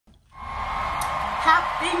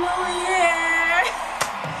Happy New Year!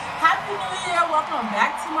 Happy New Year! Welcome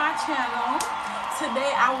back to my channel.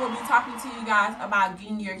 Today I will be talking to you guys about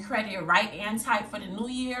getting your credit right and tight for the new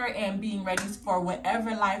year and being ready for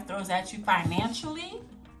whatever life throws at you financially.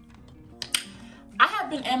 I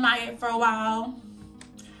have been MIA for a while.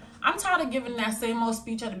 I'm tired of giving that same old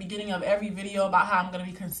speech at the beginning of every video about how I'm going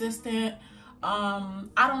to be consistent.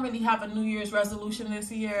 I don't really have a New Year's resolution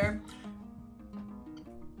this year.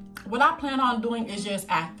 What I plan on doing is just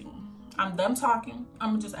acting. I'm done talking.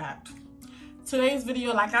 I'm gonna just act. Today's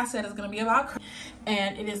video, like I said, is gonna be about credit,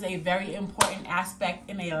 and it is a very important aspect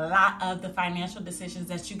in a lot of the financial decisions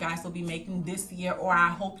that you guys will be making this year, or I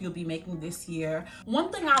hope you'll be making this year. One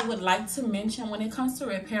thing I would like to mention when it comes to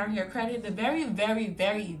repairing your credit, the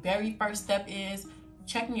very first step is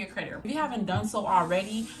checking your credit. If you haven't done so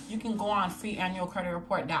already, you can go on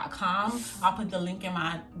freeannualcreditreport.com. I'll put the link in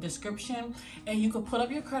my description, and you can put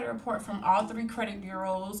up your credit report from all 3 credit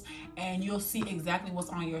bureaus and you'll see exactly what's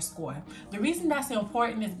on your score. The reason that's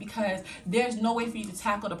important is because there's no way for you to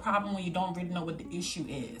tackle the problem when you don't really know what the issue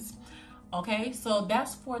is. Okay, so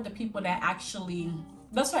that's for the people that actually,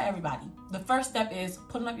 that's for everybody. The first step is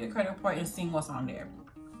putting up your credit report and seeing what's on there.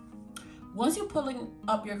 Once you're pulling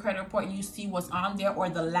up your credit report and you see what's on there, or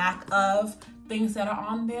the lack of things that are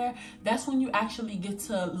on there, that's when you actually get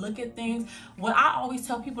to look at things. What I always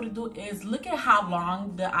tell people to do is look at how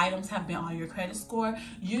long the items have been on your credit score.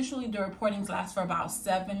 Usually the reportings last for about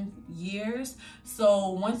 7 years. So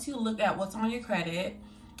once you look at what's on your credit,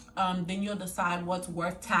 then you'll decide what's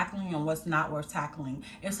worth tackling and what's not worth tackling.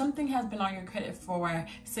 If something has been on your credit for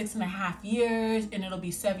 6.5 years and it'll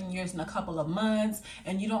be 7 years in a couple of months,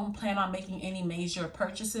 and you don't plan on making any major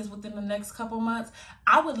purchases within the next couple months,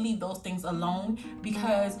 I would leave those things alone,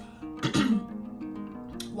 because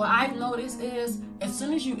what I've noticed is as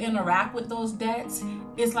soon as you interact with those debts,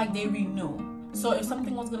 it's like they renew. So if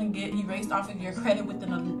something was going to get erased off of your credit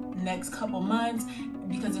within the next couple months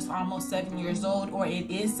because it's almost 7 years old, or it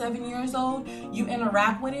is 7 years old, you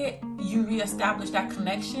interact with it, you reestablish that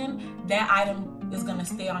connection, that item is going to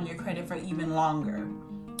stay on your credit for even longer.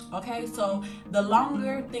 Okay, so the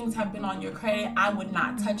longer things have been on your credit, I would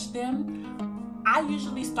not touch them. I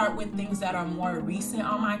usually start with things that are more recent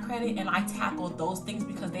on my credit, and I tackle those things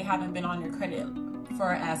because they haven't been on your credit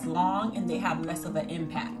for as long and they have less of an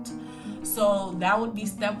impact. So that would be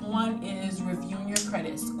step 1, is reviewing your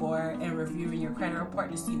credit score and reviewing your credit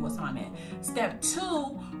report to see what's on it. Step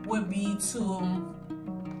 2 would be to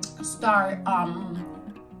start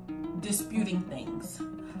disputing things.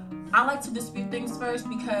 I like to dispute things first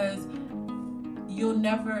because you'll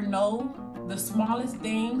never know. The smallest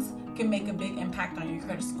things can make a big impact on your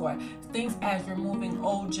credit score. Things as removing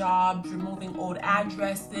old jobs, removing old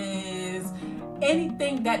addresses,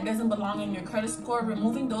 anything that doesn't belong in your credit score,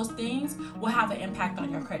 removing those things will have an impact on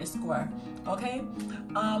your credit score. Okay,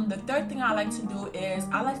 the third thing I like to do is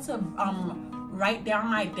I like to write down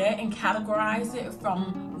my debt and categorize it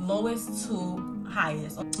from lowest to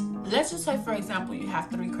highest. Let's just say, for example, you have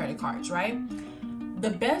 3 credit cards, right? The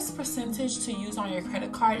best percentage to use on your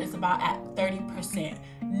credit card is about at 30%.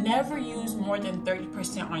 Never use more than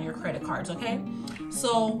 30% on your credit cards, okay?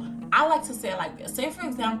 So I like to say it like this. Say, for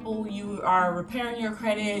example, you are repairing your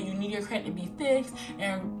credit, you need your credit to be fixed,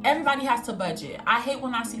 and everybody has to budget. I hate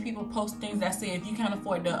when I see people post things that say if you can't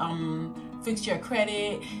afford to fix your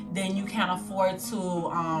credit, then you can't afford to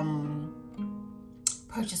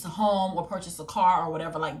purchase a home or purchase a car or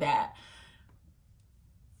whatever like that.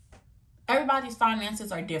 Everybody's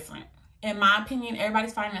finances are different. In my opinion,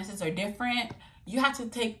 everybody's finances are different. You have to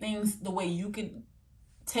take things the way you could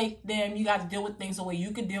take them. You got to deal with things the way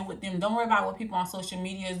you could deal with them. Don't worry about what people on social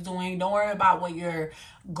media is doing. Don't worry about what your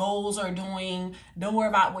goals are doing. Don't worry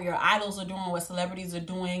about what your idols are doing, what celebrities are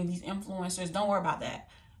doing, these influencers. Don't worry about that.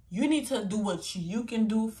 You need to do what you can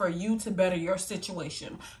do for you to better your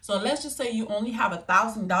situation. So let's just say you only have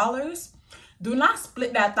 $1,000. Do not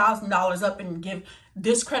split that $1,000 up and give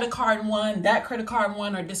this credit card one, that credit card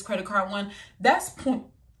one, or this credit card one. That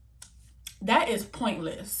is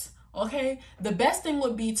pointless. Okay, the best thing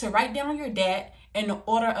would be to write down your debt in the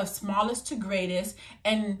order of smallest to greatest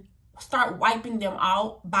and start wiping them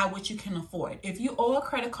out by what you can afford. If you owe a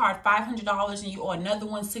credit card $500 and you owe another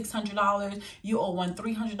one $600, you owe one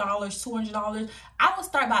 $300, $200, I would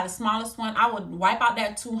start by the smallest one. I would wipe out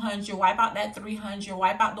that $200, wipe out that $300,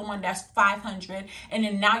 wipe out the one that's $500, and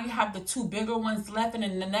then now you have the 2 bigger ones left, and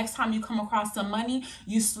then the next time you come across some money,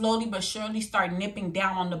 you slowly but surely start nipping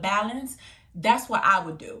down on the balance. That's what I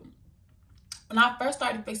would do. When I first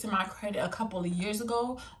started fixing my credit a couple of years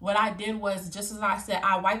ago, what I did was, just as I said,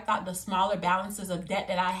 I wiped out the smaller balances of debt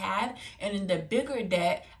that I had. And in the bigger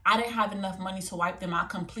debt, I didn't have enough money to wipe them out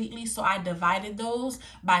completely. So I divided those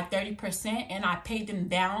by 30% and I paid them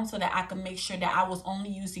down so that I could make sure that I was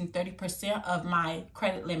only using 30% of my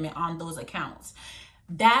credit limit on those accounts.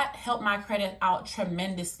 That helped my credit out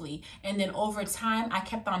tremendously. And then over time, I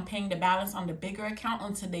kept on paying the balance on the bigger account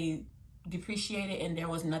until they depreciated and there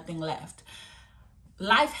was nothing left.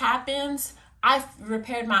 Life happens. I've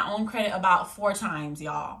repaired my own credit about 4 times,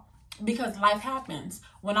 y'all, because life happens.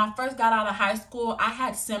 When I first got out of high school, I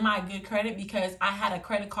had semi-good credit because I had a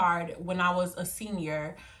credit card when I was a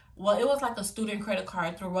senior. Well, it was like a student credit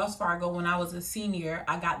card through Wells Fargo. When I was a senior,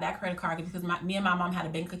 I got that credit card because me and my mom had a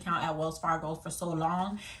bank account at Wells Fargo for so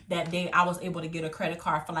long that I was able to get a credit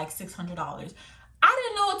card for like $600. I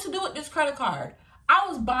didn't know what to do with this credit card. I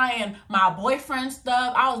was buying my boyfriend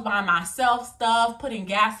stuff. I was buying myself stuff, putting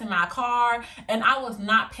gas in my car, and I was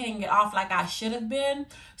not paying it off like I should have been.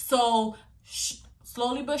 So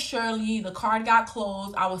slowly but surely, the card got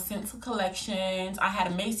closed. I was sent to collections. I had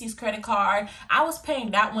a Macy's credit card. I was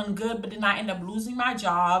paying that one good, but then I ended up losing my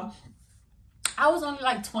job. I was only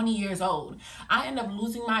like 20 years old. I ended up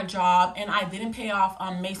losing my job and I didn't pay off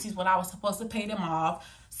Macy's what I was supposed to pay them off.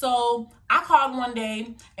 So I called one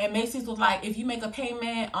day and Macy's was like, if you make a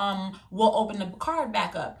payment, we'll open the card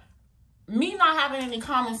back up. Me not having any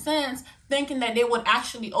common sense, thinking that they would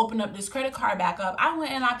actually open up this credit card back up, I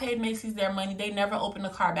went and I paid Macy's their money. They never opened the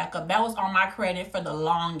card back up. That was on my credit for the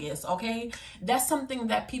longest, okay? That's something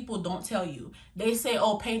that people don't tell you. They say,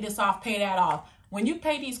 oh, pay this off, pay that off. When you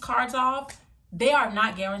pay these cards off, they are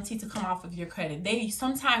not guaranteed to come off of your credit.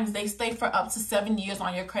 Sometimes they stay for up to 7 years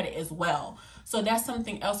on your credit as well. So that's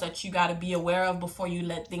something else that you got to be aware of before you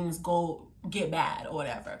let things get bad or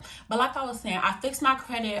whatever. But like I was saying, I fixed my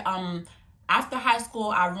credit. After high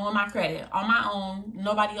school, I ruined my credit on my own.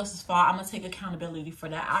 Nobody else's fault. I'm gonna take accountability for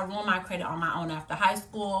that. I ruined my credit on my own after high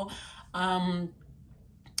school.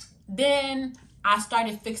 Then I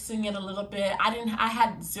started fixing it a little bit. I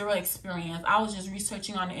had zero experience. I was just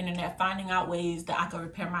researching on the internet, finding out ways that I could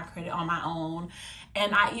repair my credit on my own.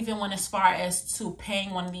 And I even went as far as to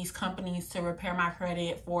paying one of these companies to repair my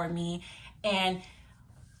credit for me. And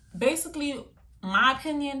basically, my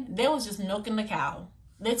opinion, they was just milking the cow.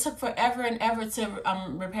 They took forever and ever to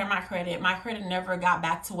repair my credit. My credit never got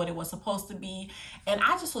back to what it was supposed to be. And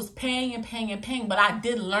I just was paying and paying and paying. But I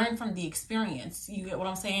did learn from the experience. You get what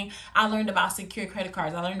I'm saying? I learned about secured credit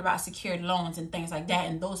cards. I learned about secured loans and things like that.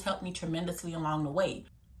 And those helped me tremendously along the way.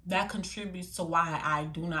 That contributes to why I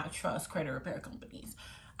do not trust credit repair companies.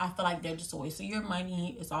 I feel like they're just a waste of your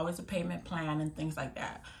money. It's always a payment plan and things like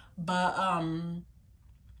that. But,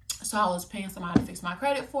 so I was paying somebody to fix my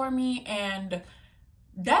credit for me, and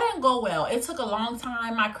that didn't go well. It took a long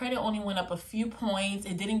time. My credit only went up a few points.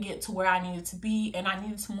 It didn't get to where I needed to be, and I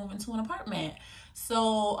needed to move into an apartment.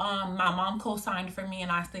 So my mom co-signed for me,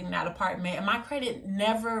 and I stayed in that apartment, and my credit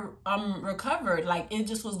never recovered. Like, it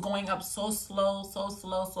just was going up so slow.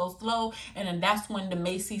 And then that's when the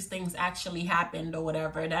Macy's things actually happened or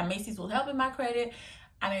whatever. That Macy's was helping my credit.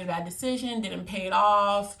 I made a bad decision, didn't pay it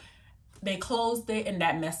off. They closed it, and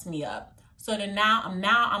that messed me up. So then now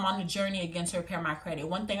I'm on the journey again to repair my credit.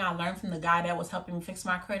 One thing I learned from the guy that was helping me fix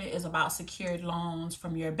my credit is about secured loans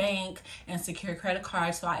from your bank and secured credit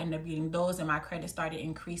cards. So I ended up getting those, and my credit started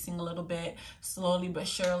increasing a little bit. Slowly but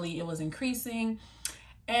surely it was increasing.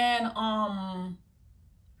 And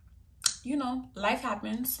you know, life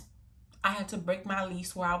happens. I had to break my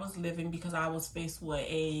lease where I was living because I was faced with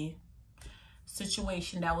a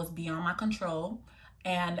situation that was beyond my control.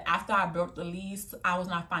 And after I broke the lease, I was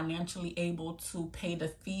not financially able to pay the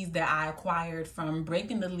fees that I acquired from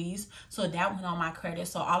breaking the lease. So that went on my credit.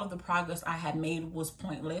 So all of the progress I had made was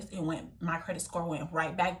pointless. My credit score went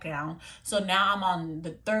right back down. So now I'm on the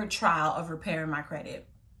 3rd trial of repairing my credit.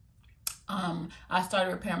 I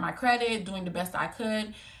started repairing my credit, doing the best I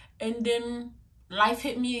could. And then life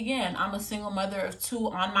hit me again. I'm a single mother of 2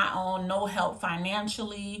 on my own, no help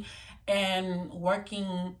financially, and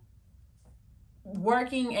working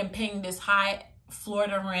and paying this high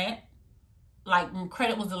Florida rent. Like,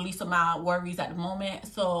 credit was the least of my worries at the moment.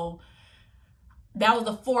 So that was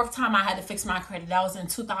the 4th time I had to fix my credit. That was in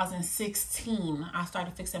 2016. I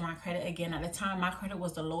started fixing my credit again. At the time, my credit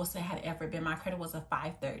was the lowest it had ever been. My credit was a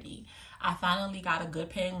 530. I finally got a good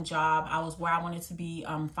paying job. I was where I wanted to be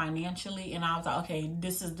financially. And I was like, okay,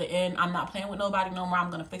 this is the end. I'm not playing with nobody no more. I'm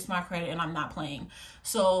going to fix my credit, and I'm not playing.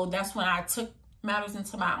 So that's when I took matters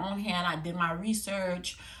into my own hand. I did my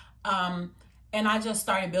research, And I just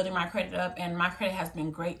started building my credit up, and my credit has been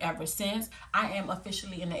great ever since. I am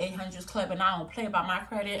officially in the 800s club, and I don't play about my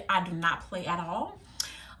credit. I do not play at all.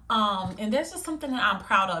 And that's just something that I'm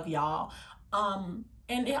proud of, y'all. And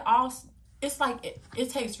it's like it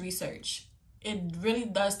takes research. It really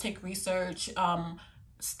does take research.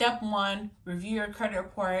 Step one, review your credit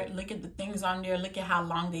report, look at the things on there, look at how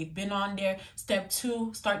long they've been on there. Step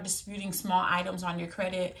two, start disputing small items on your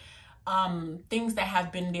credit. Things that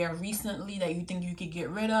have been there recently that you think you could get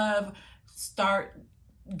rid of. Start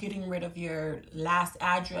getting rid of your last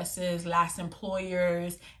addresses, last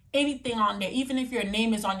employers, anything on there. Even if your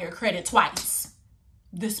name is on your credit twice,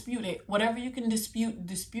 dispute it. Whatever you can dispute.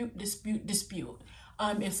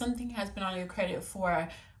 If something has been on your credit for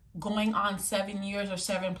going on 7 years or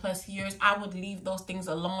 7+ years, I would leave those things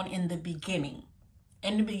alone in the beginning.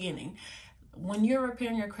 When you're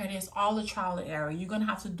repairing your credit, it's all a trial and error. You're going to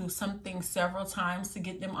have to do something several times to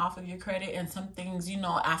get them off of your credit. And some things, you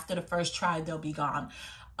know, after the first try, they'll be gone.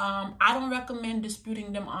 I don't recommend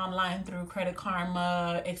disputing them online through Credit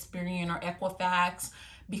Karma, Experian, or Equifax,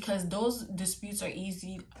 because those disputes are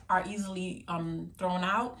easily thrown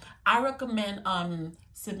out. I recommend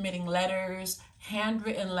submitting letters,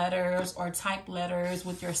 handwritten letters or typed letters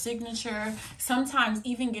with your signature. Sometimes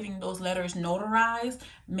even getting those letters notarized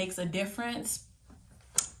makes a difference.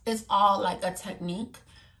 It's all like a technique.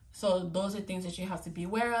 So those are things that you have to be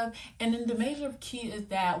aware of. And then the major key is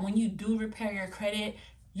that when you do repair your credit,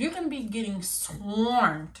 you're going to be getting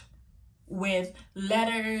swarmed with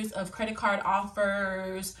letters of credit card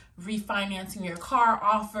offers, refinancing your car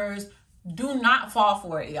offers. Do not fall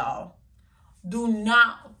for it, y'all. Do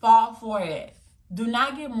not fall for it. Do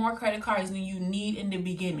not get more credit cards than you need in the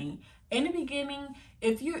beginning. In the beginning,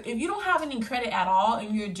 if you don't have any credit at all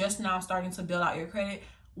and you're just now starting to build out your credit,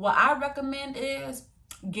 what I recommend is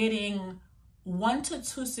getting 1 to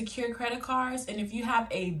 2 secure credit cards. And if you have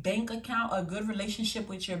a bank account, a good relationship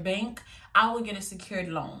with your bank, I would get a secured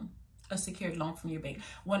loan from your bank.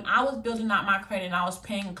 When I was building out my credit and I was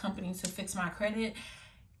paying a company to fix my credit,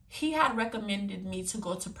 he had recommended me to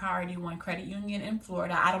go to Priority One Credit Union in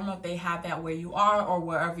Florida. I don't know if they have that where you are or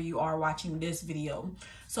wherever you are watching this video.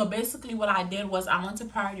 So basically what I did was I went to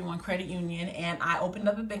Priority One Credit Union and I opened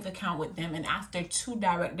up a bank account with them. And after 2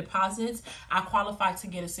 direct deposits, I qualified to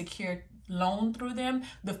get a secured loan through them.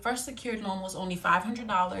 The first secured loan was only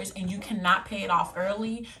 $500 and you cannot pay it off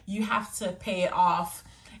early. You have to pay it off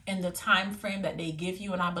in the time frame that they give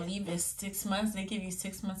you, and I believe it's 6 months. They give you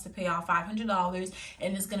 6 months to pay off $500,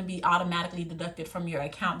 and it's going to be automatically deducted from your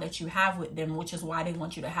account that you have with them, which is why they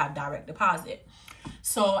want you to have direct deposit.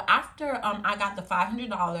 So after I got the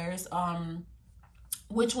 $500,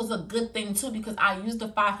 which was a good thing too, because I used the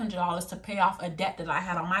 $500 to pay off a debt that I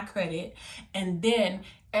had on my credit, and then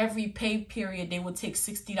every pay period they would take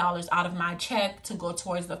 $60 out of my check to go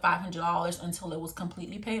towards the $500 until it was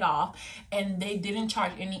completely paid off. And they didn't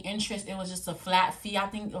charge any interest. It was just a flat fee. I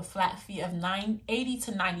think a flat fee of $80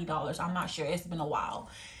 to $90. I'm not sure. It's been a while.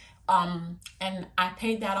 And I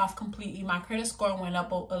paid that off completely. My credit score went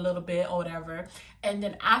up a little bit or whatever. And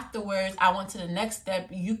then afterwards, I went to the next step.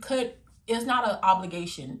 It's not an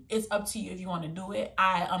obligation. It's up to you if you want to do it.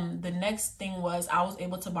 The next thing was I was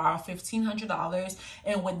able to borrow $1,500,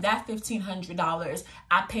 and with that $1,500,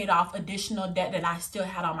 I paid off additional debt that I still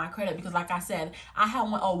had on my credit, because like I said, I had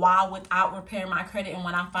went a while without repairing my credit, and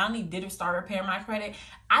when I finally did start repairing my credit,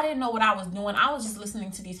 I didn't know what I was doing. I was just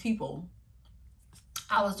listening to these people.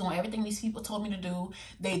 I was doing everything these people told me to do.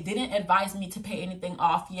 They didn't advise me to pay anything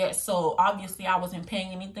off yet, so obviously I wasn't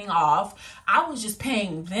paying anything off. I was just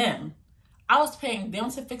paying them. I was paying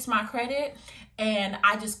them to fix my credit, and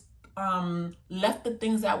I just left the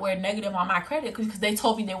things that were negative on my credit because they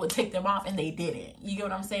told me they would take them off, and they didn't. You get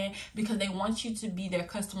what I'm saying? Because they want you to be their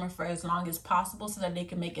customer for as long as possible so that they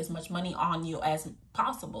can make as much money on you as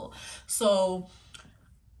possible. So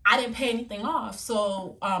I didn't pay anything off.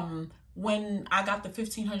 So when I got the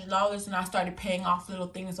 $1,500 and I started paying off little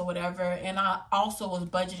things or whatever, and I also was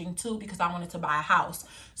budgeting too because I wanted to buy a house.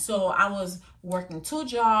 So I was working 2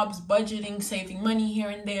 jobs, budgeting, saving money here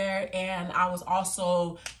and there, and I was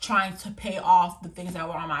also trying to pay off the things that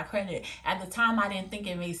were on my credit. At the time, I didn't think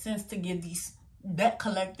it made sense to give these debt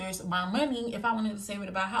collectors my money if I wanted to save it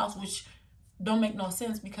to buy a house, which don't make no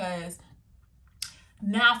sense, because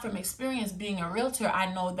now from experience being a realtor,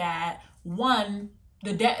 I know that one,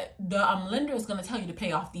 the lender is going to tell you to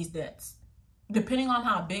pay off these debts. Depending on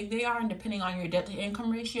how big they are and depending on your debt to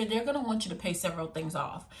income ratio, they're going to want you to pay several things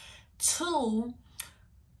off. 2,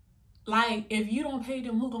 like, if you don't pay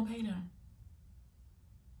them, who going to pay them?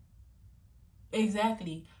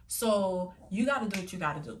 Exactly. So you got to do what you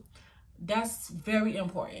got to do. That's very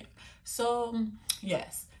important. So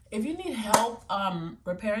yes, if you need help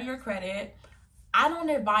repairing your credit, I don't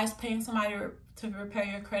advise paying somebody to repair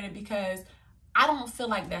your credit because I don't feel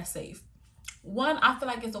like that's safe. One, I feel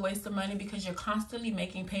like it's a waste of money because you're constantly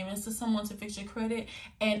making payments to someone to fix your credit,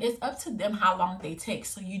 and it's up to them how long they take.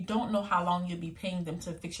 So you don't know how long you'll be paying them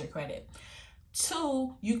to fix your credit.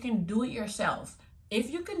 Two, you can do it yourself.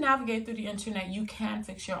 If you can navigate through the internet, you can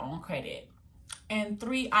fix your own credit. And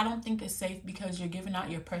three, I don't think it's safe because you're giving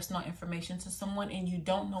out your personal information to someone and you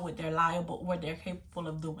don't know what they're capable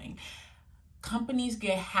of doing. Companies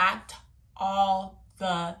get hacked all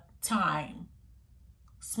the time.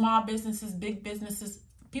 Small businesses, big businesses,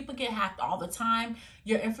 people get hacked all the time.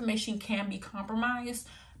 Your information can be compromised.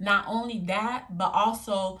 Not only that, but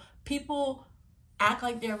also people act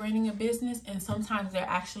like they're running a business and sometimes they're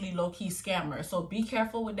actually low-key scammers. So be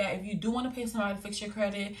careful with that. If you do want to pay somebody to fix your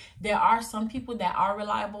credit, there are some people that are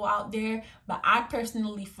reliable out there, but I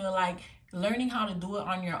personally feel like learning how to do it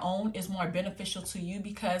on your own is more beneficial to you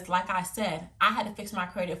because, like I said, I had to fix my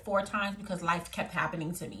credit 4 times because life kept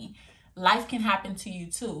happening to me. Life can happen to you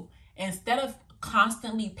too. Instead of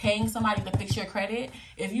constantly paying somebody to fix your credit,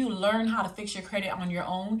 if you learn how to fix your credit on your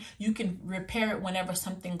own, you can repair it whenever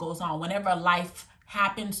something goes on. Whenever life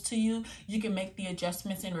happens to you, you can make the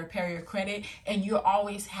adjustments and repair your credit, and you'll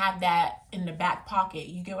always have that in the back pocket.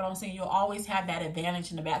 You get what I'm saying? You'll always have that advantage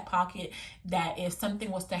in the back pocket that if something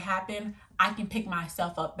was to happen, I can pick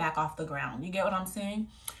myself up back off the ground. You get what I'm saying?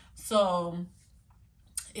 So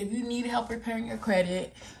if you need help repairing your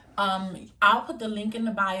credit, I'll put the link in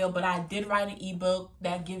the bio, but I did write an ebook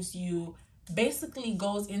that gives you, basically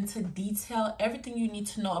goes into detail everything you need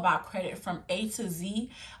to know about credit from A to Z.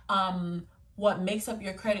 What makes up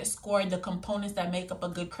your credit score, the components that make up a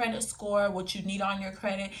good credit score, what you need on your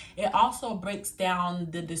credit. It also breaks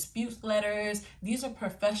down the dispute letters. These are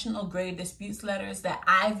professional grade disputes letters that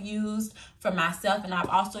I've used for myself, and I've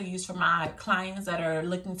also used for my clients that are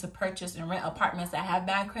looking to purchase and rent apartments that have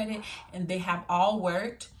bad credit, and they have all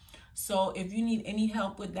worked. So if you need any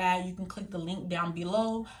help with that, you can click the link down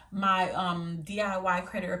below. My DIY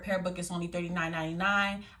credit repair book is only $39.99.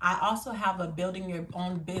 I also have a building your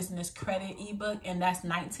own business credit ebook, and that's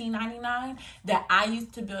 $19.99 that I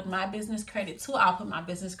used to build my business credit too. I'll put my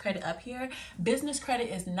business credit up here. Business credit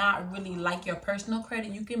is not really like your personal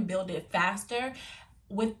credit. You can build it faster.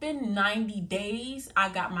 Within 90 days, I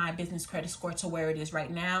got my business credit score to where it is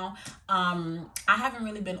right now. I haven't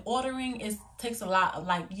really been ordering. It takes a lot of,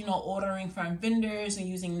 like, you know, ordering from vendors and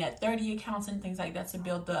using net 30 accounts and things like that to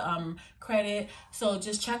build the credit. So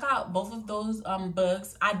just check out both of those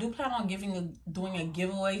books. I do plan on doing a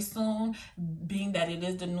giveaway soon, being that it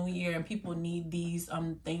is the new year and people need these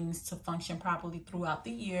things to function properly throughout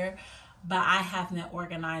the year. But I haven't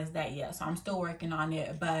organized that yet, so I'm still working on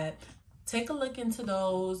it. But take a look into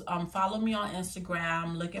those. Follow me on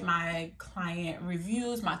Instagram. Look at my client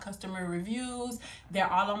reviews, my customer reviews. They're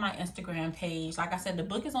all on my Instagram page. Like I said, the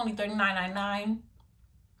book is only $39.99.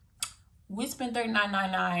 We spend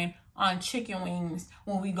 $39.99 on chicken wings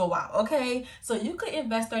when we go out, okay? So you could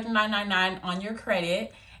invest $39.99 on your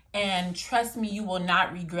credit, and trust me, you will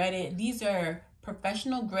not regret it. These are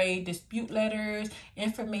professional grade dispute letters,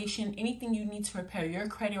 information, anything you need to repair your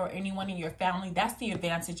credit or anyone in your family. That's the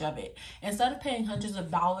advantage of it. Instead of paying hundreds of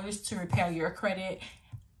dollars to repair your credit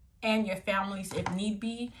and your families if need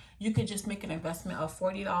be, you could just make an investment of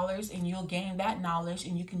 $40 and you'll gain that knowledge,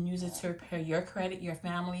 and you can use it to repair your credit, your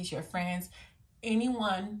families, your friends,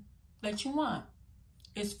 anyone that you want.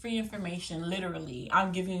 It's free information, literally.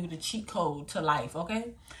 I'm giving you the cheat code to life,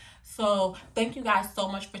 okay? So thank you guys so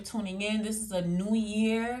much for tuning in. This is a new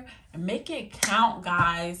year. Make it count,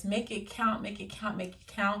 guys. Make it count, make it count, make it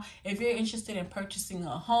count. If you're interested in purchasing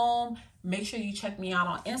a home, make sure you check me out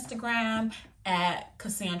on Instagram at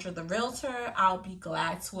Cassandra the Realtor. I'll be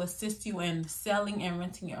glad to assist you in selling and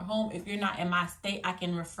renting your home. If you're not in my state, I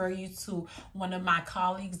can refer you to one of my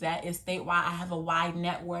colleagues that is statewide. I have a wide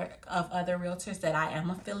network of other realtors that I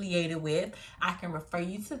am affiliated with. I can refer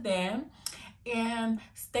you to them. And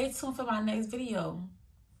stay tuned for my next video,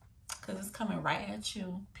 because it's coming right at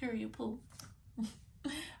you. Period, poo.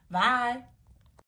 Bye.